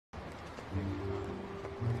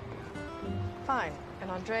Fine. And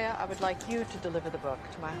Andrea, I would like you to deliver the book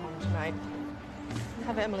to my home tonight.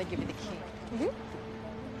 Have Emily give you the key.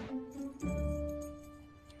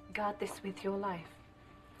 Guard this with your life.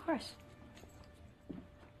 Of course.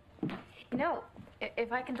 You know,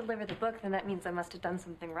 if I can deliver the book, then that means I must have done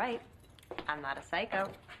something right. I'm not a psycho.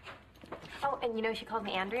 Oh, and you know she called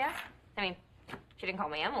me Andrea? I mean, she didn't call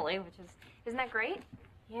me Emily, which is... Isn't that great?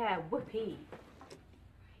 Yeah, whoopee.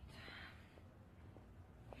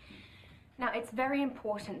 Now, it's very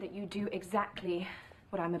important that you do exactly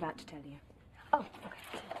what I'm about to tell you. Oh, okay.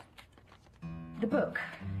 The book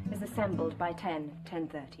is assembled by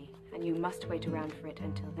 10:30, and you must wait around for it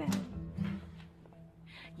until then.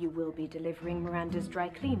 You will be delivering Miranda's dry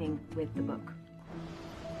cleaning with the book.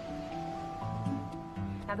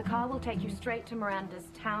 Now, the car will take you straight to Miranda's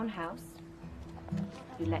townhouse.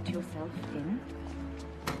 You let yourself in.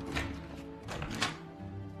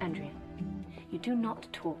 Andrea, you do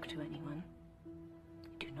not talk to anyone.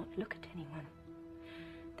 You do not look at anyone.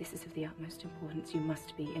 This is of the utmost importance. You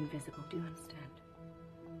must be invisible. Do you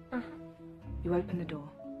understand? You open the door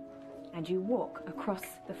and you walk across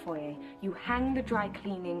the foyer. You hang the dry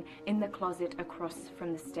cleaning in the closet across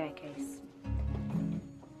from the staircase.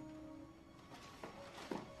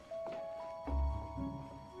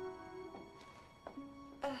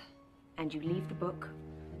 And you leave the book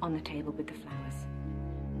on the table with the flowers.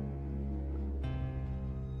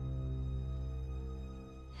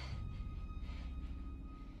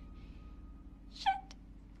 Shit!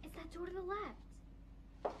 It's that door to the left.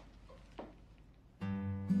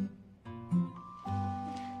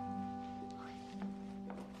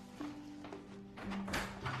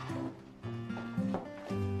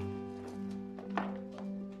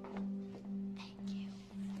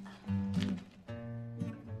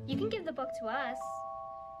 You can give the book to us.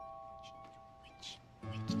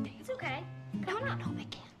 Which name? It's okay. Come on up. No, I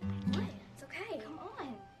can't. What? It's okay. Come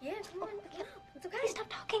on. Yeah, come on. Get up. It's okay. Stop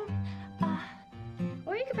talking.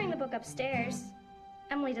 Or you could bring the book upstairs.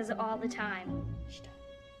 Emily does it all the time. She does.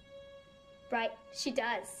 Right, she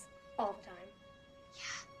does. All the time.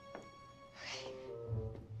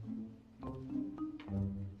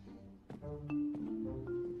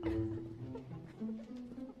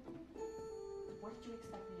 What did you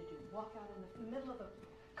expect me to do? Walk out in the middle of the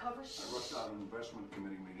cover sheet? I rushed out an investment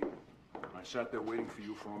committee meeting. I sat there waiting for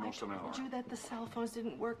you for almost an hour. I told you that the cell phones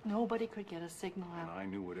didn't work. Nobody could get a signal And out. I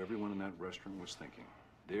knew what everyone in that restaurant was thinking.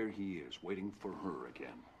 There he is, waiting for her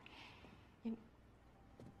again.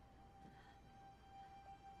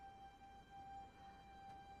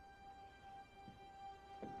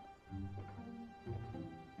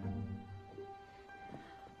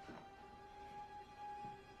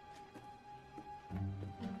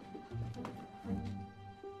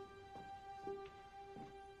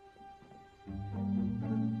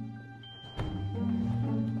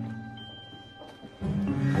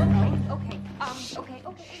 Okay. It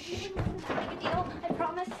wasn't that big a deal, I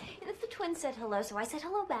promise. And the twins said hello, so I said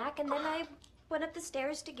hello back, and then I went up the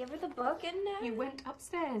stairs to give her the book, and You went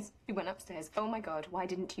upstairs. You went upstairs. Oh my God, why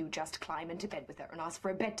didn't you just climb into bed with her and ask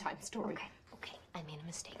for a bedtime story? Okay, I made a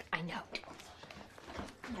mistake. I know.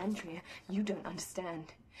 Andrea, you don't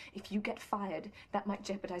understand. If you get fired, that might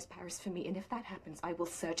jeopardize Paris for me, and if that happens, I will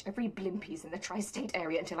search every Blimpies in the tri-state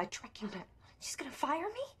area until I track you down. She's gonna fire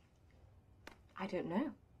me? I don't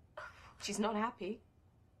know. She's not happy.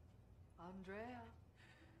 Andrea.